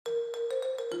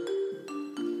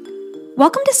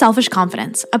Welcome to Selfish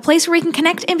Confidence, a place where we can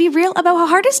connect and be real about how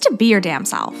hard it is to be your damn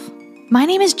self. My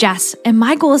name is Jess, and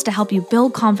my goal is to help you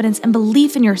build confidence and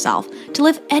belief in yourself to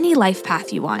live any life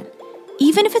path you want,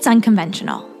 even if it's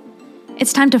unconventional.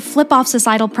 It's time to flip off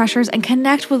societal pressures and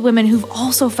connect with women who've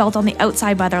also felt on the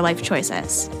outside by their life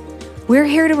choices. We're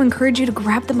here to encourage you to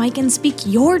grab the mic and speak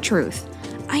your truth.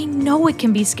 I know it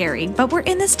can be scary, but we're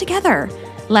in this together.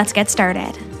 Let's get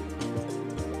started.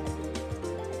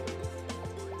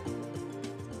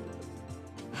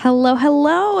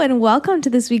 Hello, and welcome to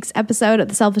this week's episode of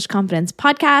the Selfish Confidence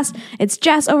Podcast. It's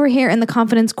Jess over here in the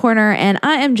Confidence Corner, and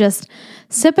I am just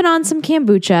sipping on some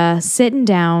kombucha, sitting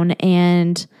down,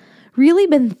 and really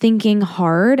been thinking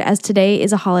hard as today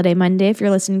is a holiday Monday. If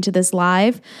you're listening to this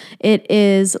live, it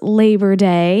is Labor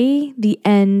Day,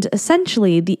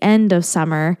 essentially the end of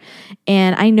summer.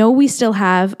 And I know we still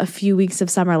have a few weeks of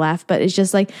summer left, but it's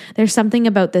just like there's something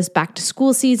about this back to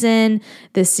school season,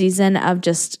 this season of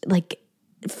just like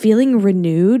feeling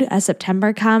renewed as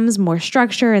September comes, more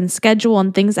structure and schedule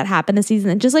and things that happen this season,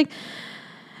 and just like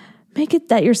make it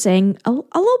that you're saying a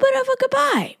little bit of a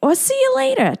goodbye or see you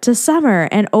later to summer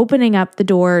and opening up the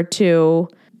door to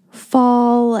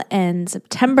fall and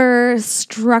September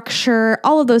structure,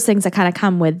 all of those things that kind of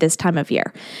come with this time of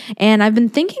year. And I've been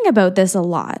thinking about this a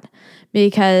lot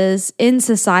because in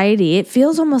society, it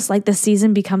feels almost like the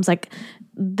season becomes like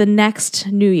the next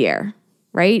new year.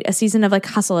 Right? A season of like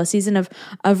hustle, a season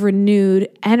of renewed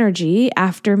energy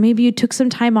after maybe you took some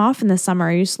time off in the summer,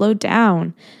 or you slowed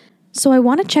down. So I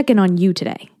want to check in on you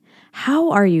today.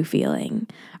 How are you feeling?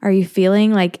 Are you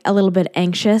feeling like a little bit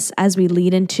anxious as we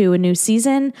lead into a new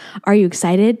season? Are you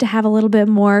excited to have a little bit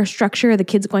more structure? The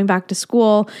kids going back to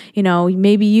school,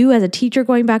 maybe you as a teacher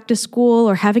going back to school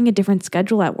or having a different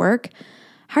schedule at work.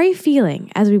 How are you feeling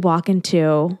as we walk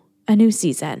into a new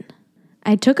season?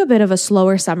 I took a bit of a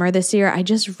slower summer this year. I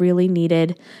just really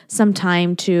needed some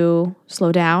time to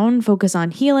slow down, focus on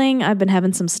healing. I've been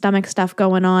having some stomach stuff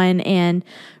going on and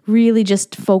really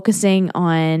just focusing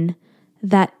on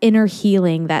that inner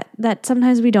healing that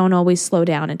sometimes we don't always slow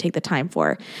down and take the time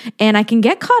for. And I can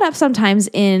get caught up sometimes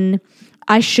in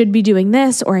I should be doing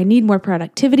this, or I need more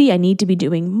productivity. I need to be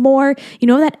doing more.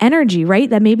 That energy, right?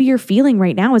 That maybe you're feeling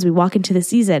right now as we walk into the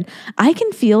season. I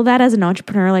can feel that as an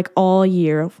entrepreneur like all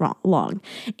year long.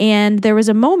 And there was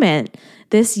a moment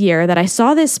this year that I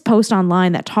saw this post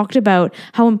online that talked about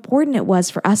how important it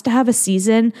was for us to have a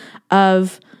season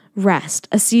of rest,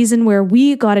 a season where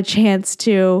we got a chance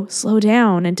to slow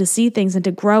down and to see things and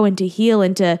to grow and to heal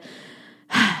and to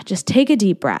just take a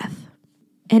deep breath.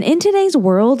 And in today's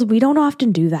world, we don't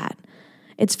often do that.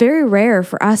 It's very rare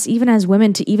for us, even as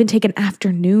women, to even take an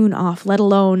afternoon off, let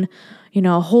alone,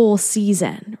 a whole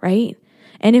season, right?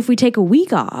 And if we take a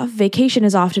week off, vacation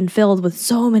is often filled with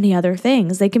so many other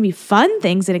things. They can be fun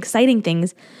things and exciting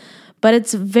things, but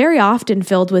it's very often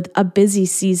filled with a busy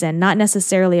season, not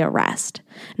necessarily a rest.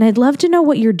 And I'd love to know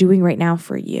what you're doing right now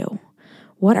for you.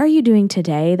 What are you doing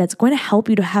today that's going to help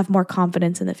you to have more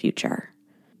confidence in the future?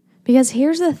 Because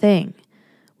here's the thing.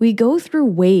 We go through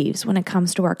waves when it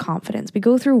comes to our confidence. We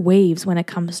go through waves when it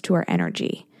comes to our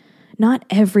energy. Not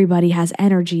everybody has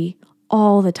energy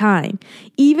all the time.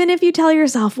 Even if you tell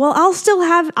yourself, well,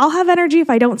 I'll have energy if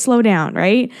I don't slow down,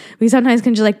 right? We sometimes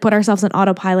can just like put ourselves on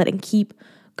autopilot and keep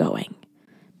going.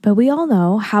 But we all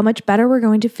know how much better we're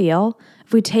going to feel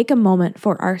if we take a moment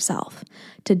for ourselves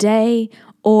today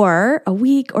or a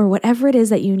week or whatever it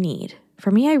is that you need. For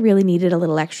me, I really needed a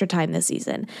little extra time this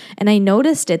season. And I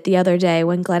noticed it the other day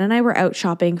when Glenn and I were out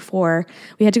shopping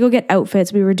we had to go get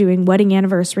outfits. We were doing wedding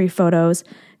anniversary photos.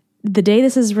 The day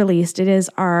this is released, it is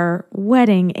our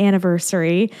wedding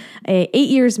anniversary, 8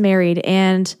 years married,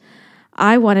 and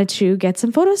I wanted to get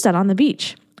some photos done on the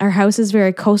beach. Our house is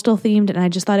very coastal themed, and I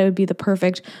just thought it would be the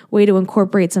perfect way to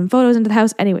incorporate some photos into the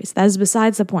house. Anyways, that is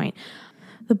besides the point.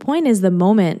 The point is the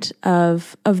moment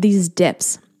of these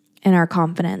dips in our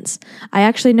confidence. I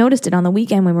actually noticed it on the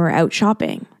weekend when we were out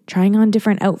shopping, trying on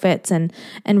different outfits and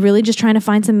really just trying to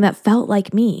find something that felt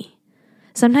like me.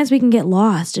 Sometimes we can get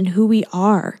lost in who we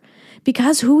are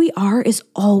because who we are is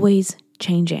always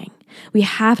changing. We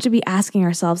have to be asking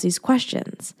ourselves these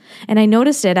questions. And I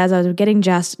noticed it as I was getting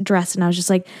dressed and I was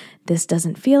just like, this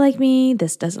doesn't feel like me.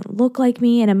 This doesn't look like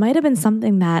me. And it might have been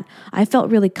something that I felt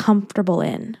really comfortable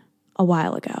in a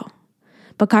while ago.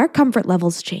 But our comfort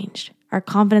levels changed. Our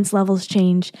confidence levels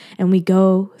change, and we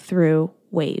go through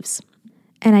waves.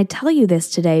 And I tell you this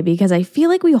today because I feel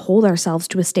like we hold ourselves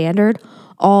to a standard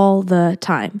all the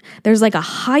time. There's like a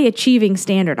high achieving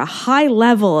standard, a high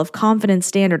level of confidence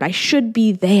standard. I should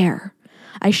be there.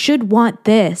 I should want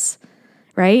this,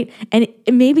 right? And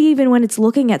maybe even when it's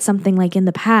looking at something like in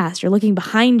the past, you're looking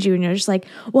behind you and you're just like,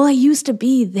 well, I used to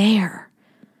be there.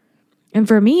 And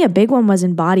for me, a big one was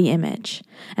in body image.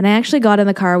 And I actually got in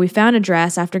the car. We found a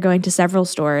dress after going to several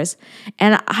stores.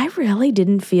 And I really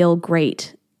didn't feel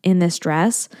great in this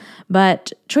dress,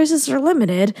 but choices are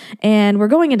limited. And we're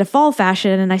going into fall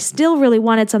fashion. And I still really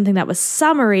wanted something that was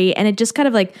summery. And it just kind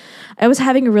of like, I was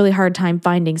having a really hard time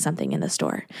finding something in the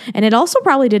store. And it also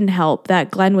probably didn't help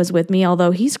that Glenn was with me,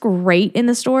 although he's great in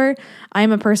the store.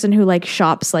 I'm a person who like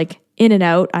shops like in and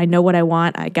out. I know what I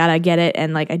want. I gotta get it.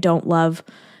 And like, I don't love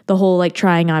the whole like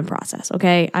trying on process.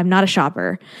 Okay. I'm not a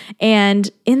shopper. And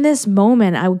in this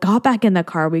moment, I got back in the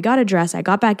car. We got a dress. I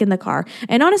got back in the car.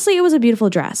 And honestly, it was a beautiful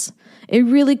dress. It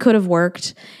really could have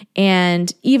worked.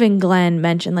 And even Glenn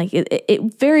mentioned like it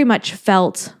very much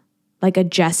felt like a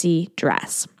Jessie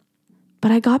dress. But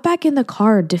I got back in the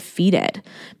car defeated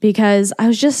because I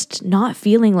was just not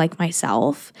feeling like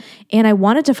myself. And I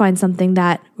wanted to find something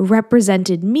that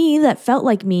represented me, that felt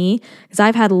like me, because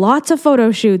I've had lots of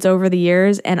photo shoots over the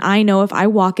years. And I know if I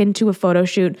walk into a photo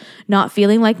shoot not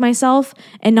feeling like myself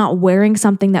and not wearing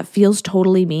something that feels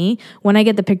totally me, when I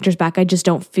get the pictures back, I just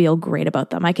don't feel great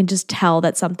about them. I can just tell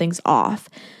that something's off.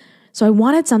 So I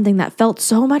wanted something that felt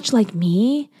so much like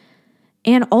me,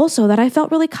 and also that I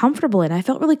felt really comfortable in, I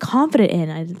felt really confident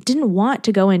in. I didn't want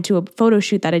to go into a photo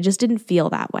shoot that I just didn't feel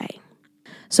that way.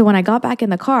 So when I got back in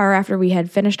the car after we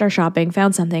had finished our shopping,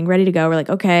 found something, ready to go, we're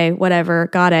like, okay, whatever,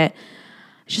 got it.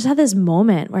 I just had this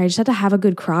moment where I just had to have a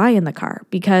good cry in the car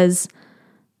because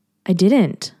I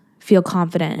didn't feel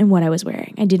confident in what I was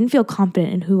wearing. I didn't feel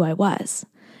confident in who I was.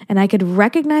 And I could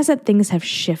recognize that things have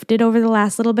shifted over the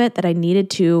last little bit that I needed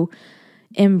to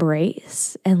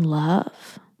embrace and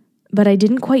love. But I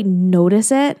didn't quite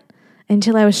notice it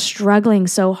until I was struggling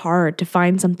so hard to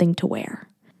find something to wear.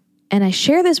 And I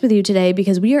share this with you today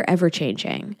because we are ever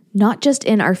changing, not just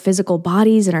in our physical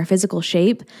bodies and our physical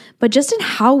shape, but just in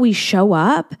how we show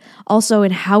up, also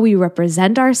in how we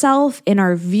represent ourselves, in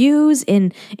our views,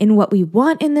 in what we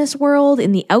want in this world,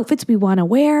 in the outfits we want to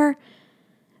wear.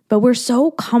 But we're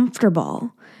so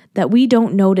comfortable that we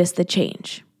don't notice the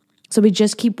change. So we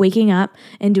just keep waking up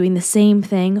and doing the same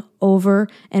thing over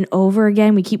and over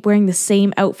again. We keep wearing the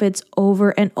same outfits over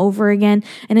and over again.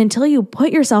 And until you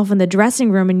put yourself in the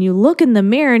dressing room and you look in the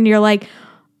mirror and you're like,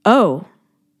 oh,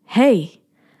 hey,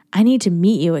 I need to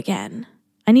meet you again.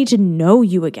 I need to know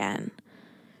you again.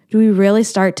 Do we really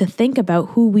start to think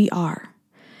about who we are?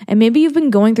 And maybe you've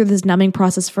been going through this numbing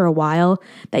process for a while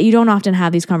that you don't often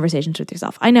have these conversations with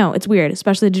yourself. I know it's weird,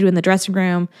 especially to do in the dressing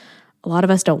room. A lot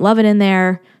of us don't love it in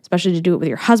there, especially to do it with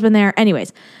your husband there.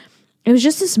 Anyways, it was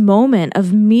just this moment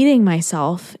of meeting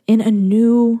myself in a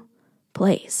new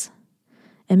place.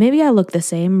 And maybe I look the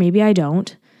same, maybe I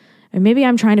don't. Or maybe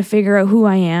I'm trying to figure out who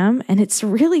I am, and it's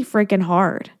really freaking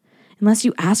hard unless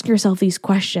you ask yourself these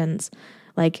questions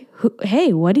like,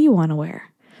 hey, what do you want to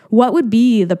wear? What would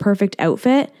be the perfect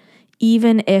outfit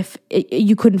even if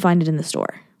you couldn't find it in the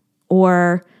store?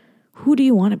 Or who do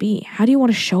you want to be? How do you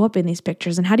want to show up in these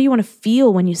pictures? And how do you want to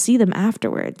feel when you see them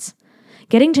afterwards?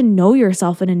 Getting to know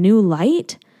yourself in a new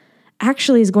light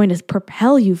actually is going to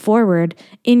propel you forward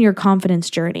in your confidence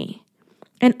journey.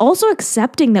 And also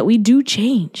accepting that we do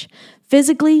change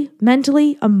physically,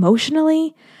 mentally,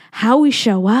 emotionally, how we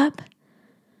show up.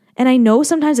 And I know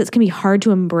sometimes it can be hard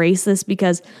to embrace this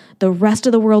because the rest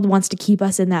of the world wants to keep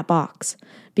us in that box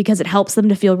because it helps them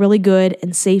to feel really good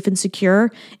and safe and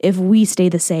secure if we stay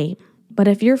the same. But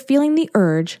if you're feeling the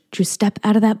urge to step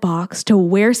out of that box, to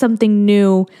wear something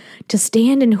new, to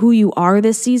stand in who you are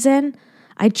this season,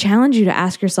 I challenge you to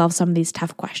ask yourself some of these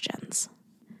tough questions.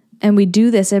 And we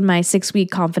do this in my 6-week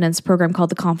confidence program called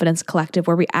the Confidence Collective,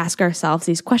 where we ask ourselves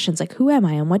these questions like, who am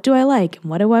I and what do I like and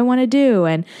what do I want to do?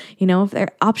 And, if their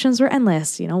options were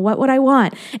endless, what would I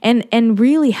want? And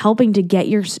really helping to get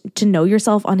to know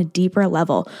yourself on a deeper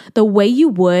level, the way you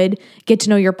would get to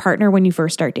know your partner when you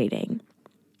first start dating.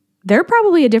 They're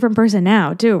probably a different person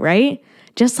now too, right?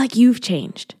 Just like you've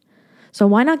changed. So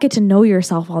why not get to know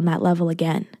yourself on that level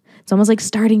again? It's almost like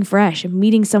starting fresh and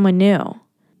meeting someone new.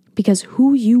 Because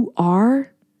who you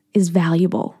are is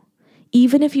valuable.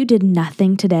 Even if you did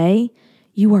nothing today,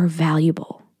 you are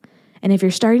valuable. And if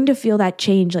you're starting to feel that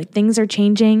change, like things are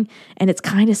changing and it's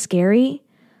kind of scary,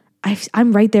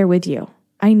 I'm right there with you.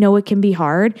 I know it can be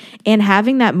hard. And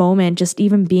having that moment, just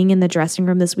even being in the dressing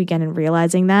room this weekend and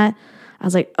realizing that, I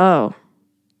was like, oh,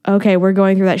 okay, we're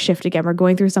going through that shift again. We're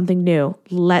going through something new.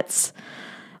 Let's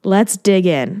dig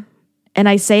in. And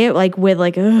I say it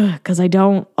because I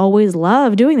don't always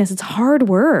love doing this. It's hard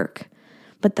work.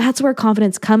 But that's where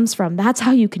confidence comes from. That's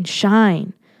how you can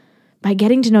shine. by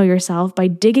getting to know yourself, by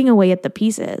digging away at the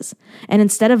pieces. And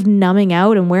instead of numbing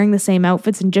out and wearing the same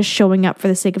outfits and just showing up for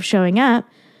the sake of showing up,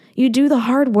 you do the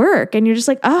hard work and you're just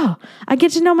like, oh, I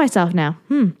get to know myself now.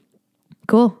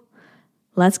 Cool.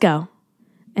 Let's go.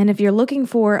 And if you're looking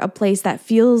for a place that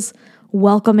feels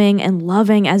welcoming and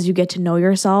loving as you get to know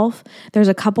yourself, there's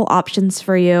a couple options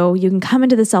for you. You can come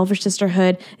into the Selfish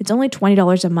Sisterhood. It's only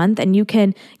 $20 a month, and you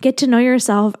can get to know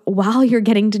yourself while you're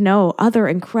getting to know other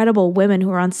incredible women who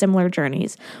are on similar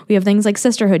journeys. We have things like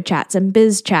sisterhood chats and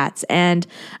biz chats and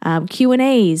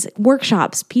Q&As,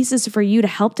 workshops, pieces for you to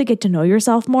help to get to know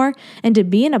yourself more and to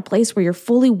be in a place where you're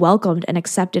fully welcomed and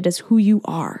accepted as who you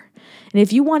are. And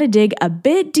if you want to dig a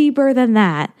bit deeper than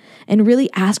that and really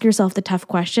ask yourself the tough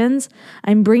questions,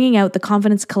 I'm bringing out the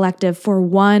Confidence Collective for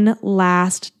one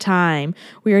last time.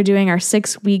 We are doing our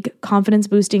 6-week confidence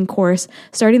boosting course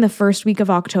starting the first week of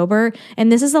October. And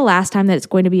this is the last time that it's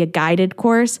going to be a guided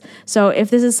course. So if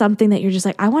this is something that you're just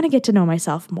like, I want to get to know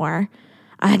myself more,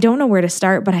 I don't know where to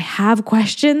start, but I have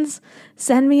questions,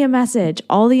 send me a message.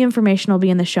 All the information will be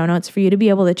in the show notes for you to be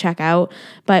able to check out.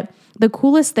 But the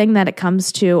coolest thing that it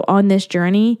comes to on this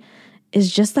journey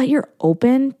is just that you're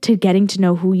open to getting to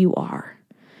know who you are.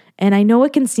 And I know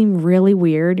it can seem really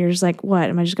weird. You're just like, what?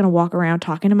 Am I just going to walk around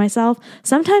talking to myself?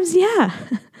 Sometimes, yeah.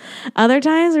 Other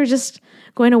times, we're just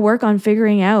going to work on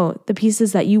figuring out the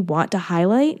pieces that you want to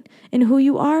highlight in who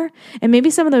you are. And maybe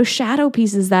some of those shadow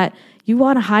pieces that you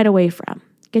want to hide away from.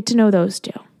 Get to know those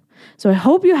too. So I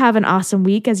hope you have an awesome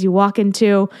week as you walk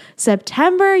into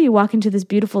September, you walk into this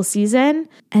beautiful season.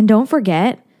 And don't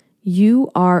forget, you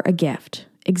are a gift.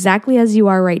 Exactly as you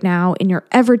are right now in your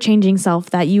ever-changing self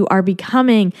that you are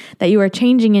becoming, that you are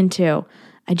changing into.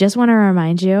 I just want to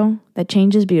remind you that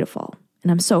change is beautiful.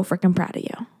 And I'm so freaking proud of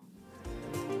you.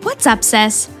 What's up,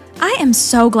 sis? I am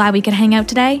so glad we could hang out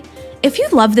today. If you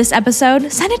love this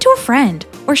episode, send it to a friend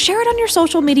or share it on your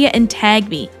social media and tag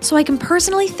me so I can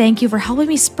personally thank you for helping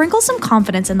me sprinkle some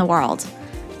confidence in the world.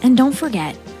 And don't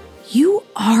forget, you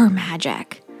are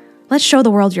magic. Let's show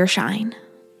the world your shine.